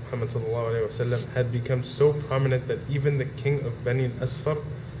 Prophet Muhammad ﷺ, had become so prominent that even the king of Bani al-Asfar,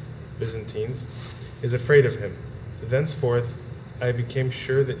 Byzantines, is afraid of him. Thenceforth, I became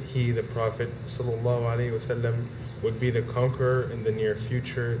sure that he, the Prophet ﷺ, would be the conqueror in the near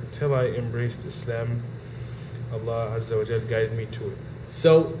future till I embraced Islam. Allah Azza wa Jal guided me to it.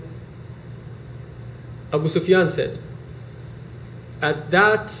 So, Abu Sufyan said, at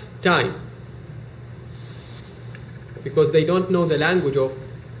that time, because they don't know the language of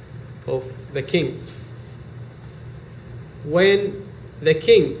the king, when the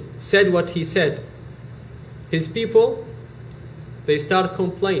king said what he said, his people, they start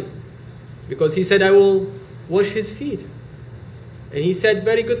complaining, because he said, I will wash his feet, and he said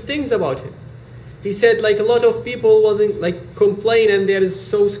very good things about him. He said like a lot of people wasn't like complain and there is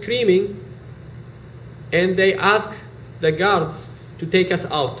so screaming, and they asked the guards to take us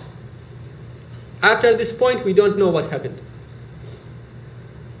out. After this point, we don't know what happened.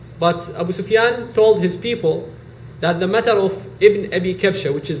 But Abu Sufyan told his people that the matter of Ibn Abi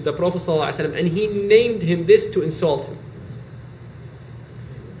Kabsha, which is the Prophet ﷺ, and he named him this to insult him.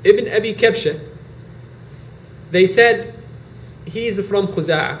 Ibn Abi Kabsha, they said he is from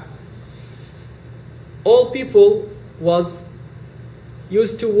Khuza'a. All people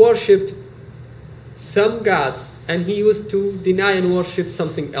used to worship some gods, and he used to deny and worship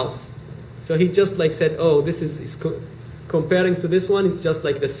something else. So he just like said, oh, this is comparing to this one, it's just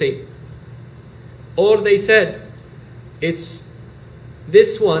like the same. Or they said, it's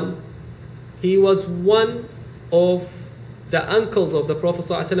this one, he was one of the uncles of the Prophet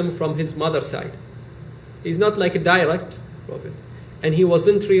ﷺ from his mother's side. He's not like a direct prophet. And he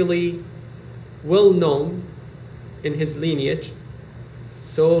wasn't really well known in his lineage.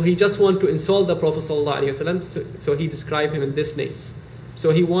 So he just wanted to insult the Prophet ﷺ, so he described him in this name.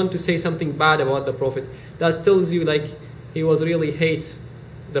 So he wanted to say something bad about the Prophet. That tells you like he was really hate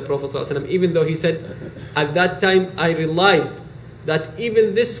the Prophet ﷺ, even though he said, at that time I realized that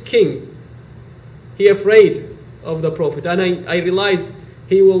even this king, he afraid of the Prophet, and I realized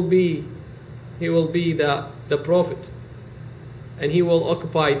he will be the Prophet, and he will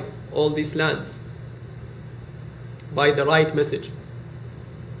occupy all these lands by the right message.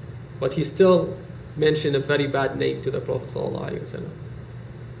 But he still mentioned a very bad name to the Prophet ﷺ.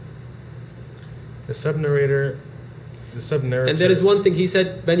 The sub-narrator. And there is one thing he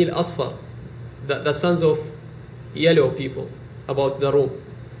said, Bani al-Asfar, the sons of yellow people, about the Rum.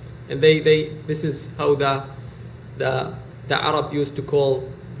 And this is how the Arab used to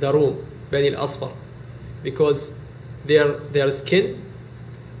call the Rum, Bani al-Asfar, because their skin,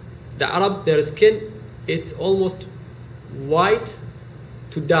 the Arab, their skin, it's almost white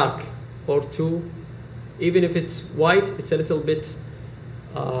to dark, or to, even if it's white, it's a little bit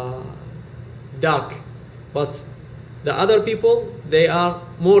dark. But the other people, they are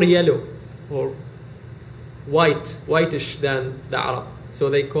more yellow or whitish than the Arab. So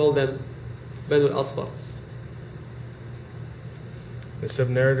they call them Banu al-Asfar. The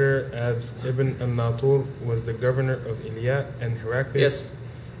sub-narrator adds, Ibn al-Natur was the governor of Ilya and Heraclius. Yes.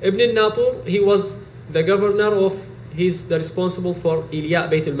 Ibn al-Natur, he was the governor of, he's the responsible for Ilya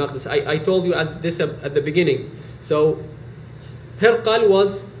Bayt al-Maqdis. I told you at the beginning. So Herqal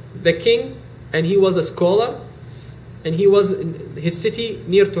was the king, and he was a scholar, and he was in his city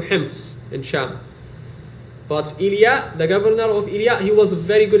near to Hims in Sham. But Ilya, the governor of Ilya, he was a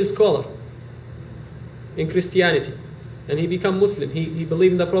very good scholar in Christianity, and he became Muslim. He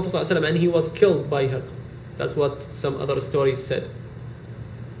believed in the Prophet ﷺ, and he was killed by Herqal. That's what some other stories said,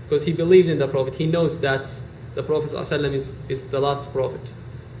 because he believed in the Prophet. He knows that the Prophet ﷺ is the last prophet.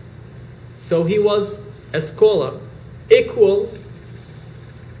 So he was a scholar equal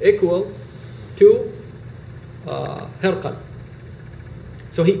to Herqal.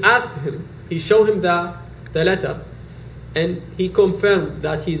 So he asked him, he showed him the letter, and he confirmed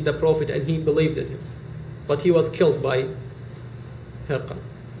that he's the Prophet, and he believed in him. But he was killed by Herqal.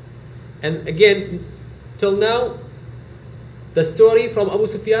 And again, till now, the story from Abu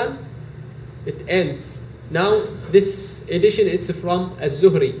Sufyan, it ends. Now, this edition, it's from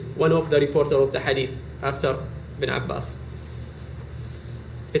Az-Zuhri, one of the reporter of the hadith, after Ibn Abbas.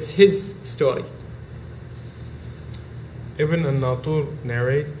 It's his story. Ibn al-Natur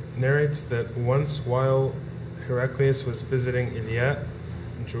narrates that once while Heraclius was visiting Ilya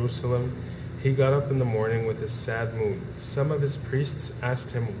in Jerusalem, he got up in the morning with a sad mood. Some of his priests asked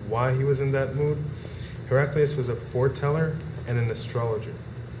him why he was in that mood. Heraclius was a foreteller and an astrologer.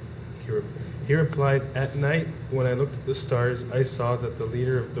 He replied, "At night, when I looked at the stars, I saw that the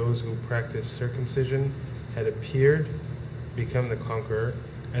leader of those who practice circumcision had appeared, become the conqueror,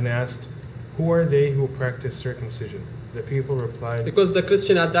 and asked, 'Who are they who practice circumcision?' The people replied..." Because the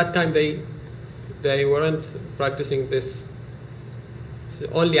Christian at that time, they weren't practicing this. It's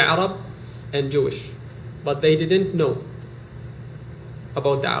only Arab and Jewish. But they didn't know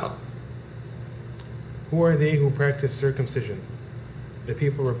about the Arab. "Who are they who practice circumcision?" The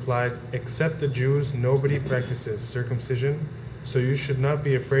people replied, "Except the Jews, nobody practices circumcision, so you should not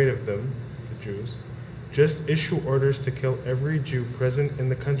be afraid of them," the Jews. "Just issue orders to kill every Jew present in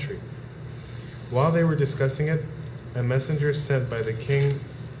the country." While they were discussing it, a messenger sent by the king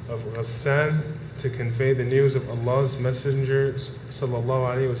of Ghassan to convey the news of Allah's Messenger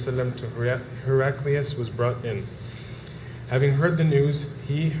ﷺ to Heraclius was brought in. Having heard the news,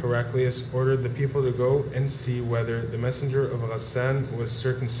 he, Heraclius, ordered the people to go and see whether the messenger of Ghassan was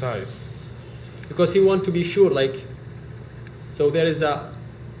circumcised. Because he wanted to be sure, like, so there is a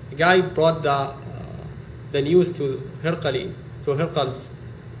guy brought the news to Herqal's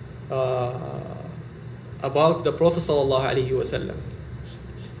about the Prophet ﷺ.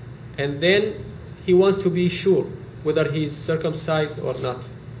 And then he wants to be sure whether he is circumcised or not.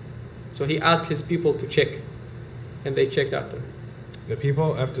 So he asked his people to check, and they checked after. The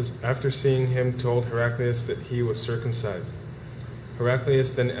people, after seeing him, told Heraclius that he was circumcised.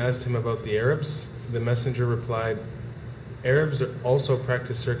 Heraclius then asked him about the Arabs. The messenger replied, Arabs also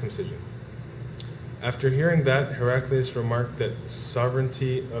practice circumcision. After hearing that, Heraclius remarked that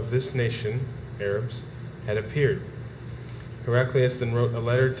sovereignty of this nation, Arabs, had appeared. Heraclius then wrote a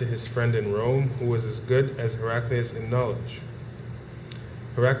letter to his friend in Rome, who was as good as Heraclius in knowledge.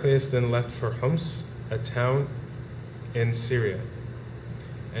 Heraclius then left for Homs, a town in Syria,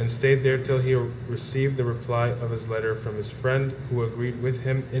 and stayed there till he received the reply of his letter from his friend, who agreed with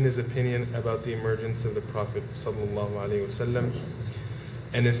him in his opinion about the emergence of the Prophet ﷺ,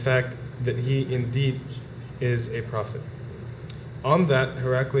 and in fact that he indeed is a prophet. On that,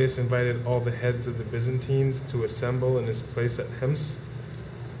 Heraclius invited all the heads of the Byzantines to assemble in his place at Homs.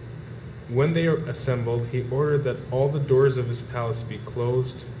 When they assembled, he ordered that all the doors of his palace be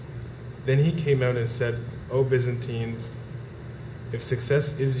closed. Then he came out and said, O Byzantines, if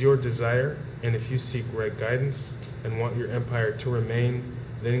success is your desire, and if you seek right guidance and want your empire to remain,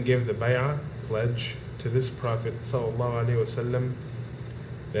 then give the bay'ah, pledge, to this Prophet ﷺ,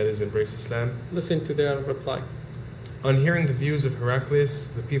 that is, embrace Islam. Listen to their reply. On hearing the views of Heraclius,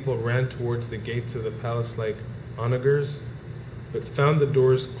 the people ran towards the gates of the palace like onagers, but found the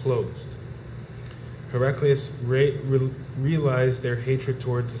doors closed. Heraclius realized their hatred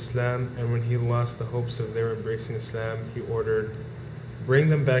towards Islam, and when he lost the hopes of their embracing Islam, he ordered, bring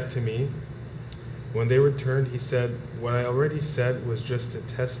them back to me. When they returned, he said, what I already said was just to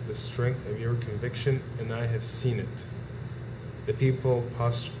test the strength of your conviction, and I have seen it. The people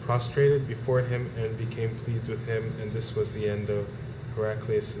prostrated before him and became pleased with him, and this was the end of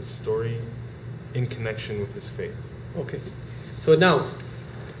Heraclius' story in connection with his faith. Okay, so now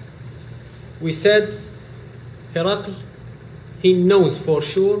we said Heracl, he knows for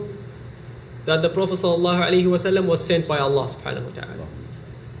sure that the Prophet ﷺ was sent by Allah subhanahu wa ta'ala.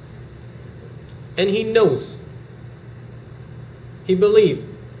 And he knows, he believed,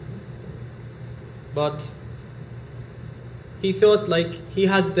 but he thought like he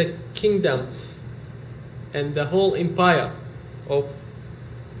has the kingdom and the whole empire of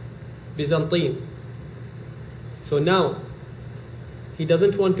Byzantine. So now he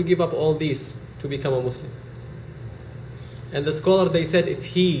doesn't want to give up all this to become a Muslim. And the scholar, they said, if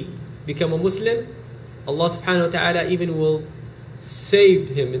he become a Muslim, Allah subhanahu wa ta'ala even will save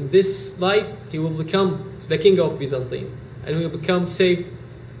him in this life. He will become the king of Byzantine, and he will become saved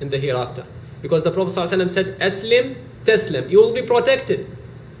in the hereafter. Because the Prophet ﷺ said, Aslim Taslim, you will be protected.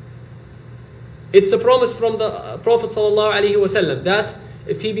 It's a promise from the Prophet ﷺ that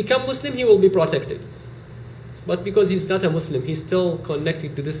if he become Muslim, he will be protected. But because he's not a Muslim, he's still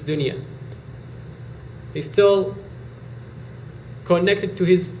connected to this dunya. He's still connected to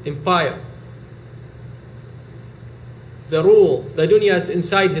his empire. The rule, the dunya is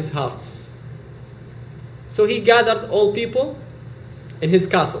inside his heart. So he gathered all people in his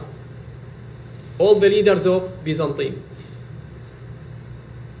castle, all the leaders of Byzantine.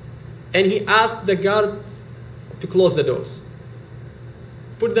 And he asked the guards to close the doors,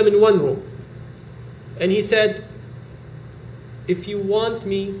 put them in one room. And he said, if you want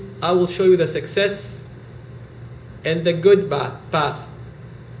me, I will show you the success and the good path.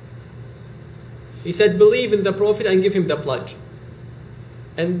 He said, believe in the Prophet and give him the pledge.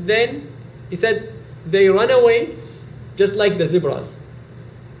 And then he said, they run away just like the zebras.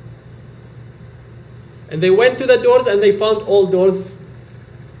 And they went to the doors and they found all doors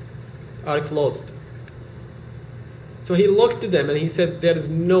are closed. So he looked to them and he said, there is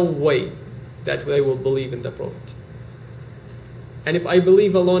no way that they will believe in the Prophet. And if I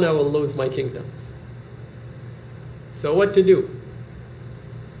believe alone, I will lose my kingdom. So what to do?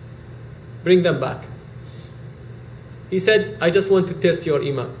 Bring them back. He said, I just want to test your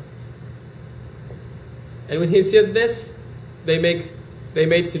iman. And when he said this, they made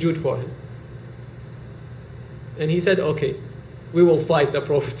sujood for him. And he said, okay, we will fight the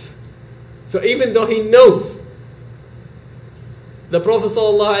Prophet. So even though he knows the Prophet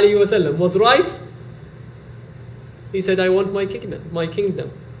ﷺ was right, he said, I want my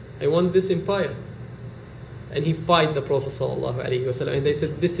kingdom. I want this empire. And he fight the Prophet ﷺ. And they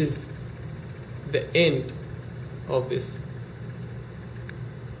said, this is the end of this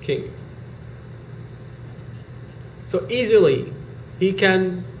king. So easily he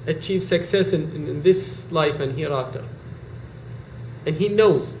can achieve success in this life and hereafter. And he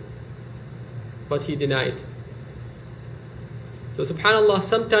knows, but he denied. So subhanAllah,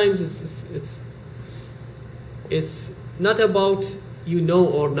 sometimes it's not about you know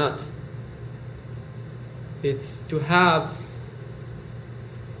or not. It's to have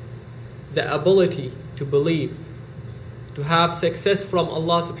the ability to believe, to have success from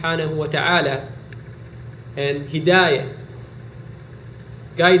Allah subhanahu wa ta'ala and hidayah,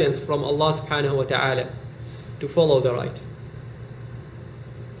 guidance from Allah subhanahu wa ta'ala to follow the right.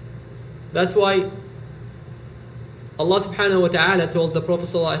 That's why Allah subhanahu wa ta'ala told the Prophet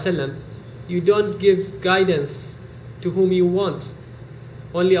sallallahu alaihi wasallam, you don't give guidance to whom you want.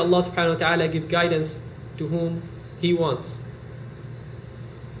 Only Allah subhanahu wa ta'ala gives guidance to whom He wants.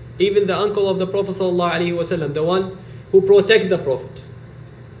 Even the uncle of the Prophet sallallahu alaihi wasallam, the one who protects the Prophet,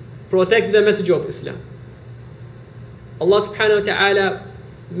 protect the message of Islam, Allah subhanahu wa ta'ala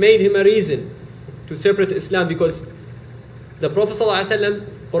made him a reason to separate Islam, because the Prophet sallallahu alaihi wasallam,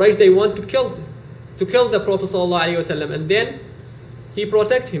 Quraysh, they want to kill the Prophet sallallahu alaihi wasallam, and then he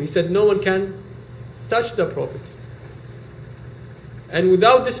protect him. He said no one can touch the Prophet, and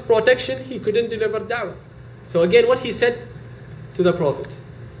without this protection he couldn't deliver da'wah. So again, what he said to the Prophet,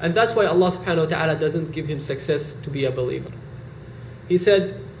 and that's why Allah subhanahu wa ta'ala doesn't give him success to be a believer. He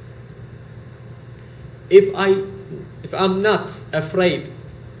said, if I'm not afraid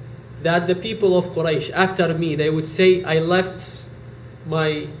that the people of Quraysh after me, they would say I left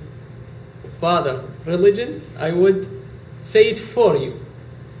my father religion, I would say it for you,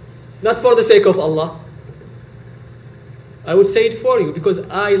 not for the sake of Allah. I would say it for you because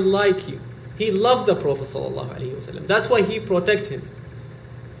I like you. He loved the Prophet sallallahu alaihi wasallam. That's why he protected him,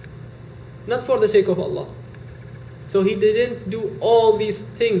 not for the sake of Allah. So he didn't do all these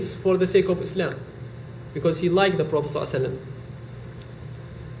things for the sake of Islam, because he liked the Prophet sallallahu alaihi wasallam.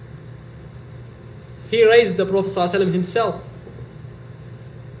 He raised the Prophet sallallahu alaihi wasallam himself.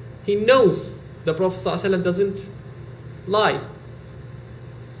 He knows the Prophet sallallahu alaihi wasallam doesn't lie.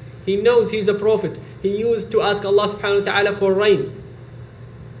 He knows he's a prophet. He used to ask Allah subhanahu wa ta'ala for rain.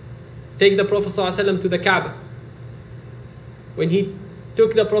 Take the Prophet sallallahu alaihi wasallam to the Kaaba. When he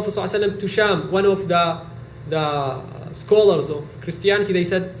took the Prophet sallallahu alaihi wasallam to Sham, one of the scholars of Christianity, they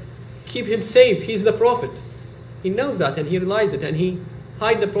said, keep him safe, he's the Prophet. He knows that and he realized it, and he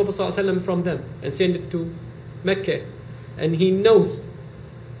hide the Prophet sallallahu alaihi wasallam from them and send it to Mecca, and he knows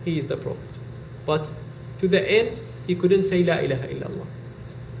he is the Prophet. But to the end, he couldn't say La ilaha illallah.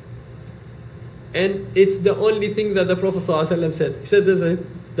 And it's the only thing that the Prophet ﷺ said. He said,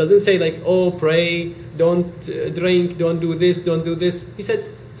 doesn't say like, oh, pray, don't drink, don't do this, don't do this. He said,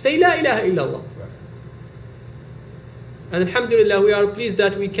 say La ilaha illallah. And alhamdulillah, we are pleased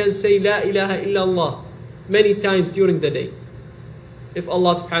that we can say La ilaha illallah many times during the day, if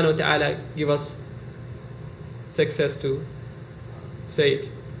Allah subhanahu wa ta'ala give us success to say it.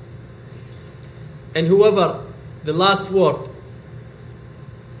 And whoever, the last word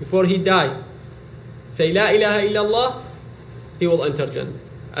before he died, say La ilaha illallah, he will enter Jannah,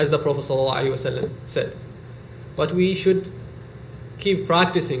 as the Prophet sallallahu alaihi wasallam said. But we should keep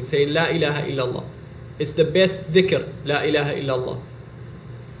practicing saying La ilaha illallah. It's the best dhikr, La ilaha illallah.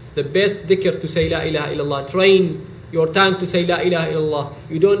 The best dhikr to say La ilaha illallah. Train your tongue to say La ilaha illallah.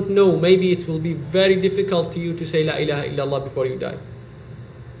 You don't know, maybe it will be very difficult to you to say La ilaha illallah before you die.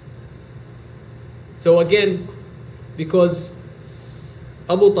 So again, because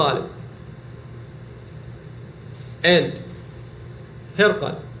Abu Talib and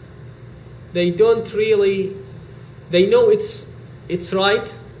Hirqal, they know it's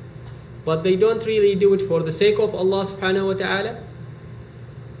right, but they don't really do it for the sake of Allah subhanahu wa ta'ala.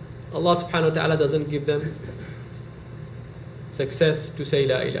 Allah subhanahu wa ta'ala doesn't give them success to say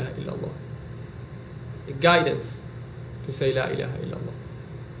La ilaha illallah, a guidance to say La ilaha illallah.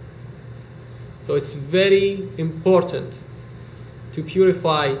 So it's very important to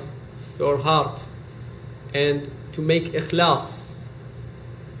purify your heart and to make ikhlas,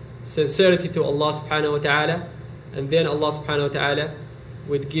 sincerity to Allah subhanahu wa ta'ala, and then Allah subhanahu wa ta'ala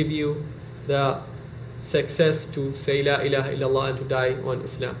would give you the success to say La ilaha illallah and to die on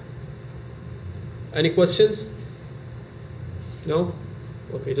Islam. Any questions? No?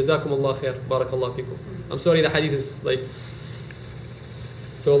 Okay, jazakum Allah khair, barakallah fikum. I'm sorry the hadith is like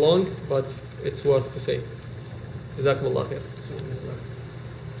so long, but it's worth to say. Jazakum Allah khair.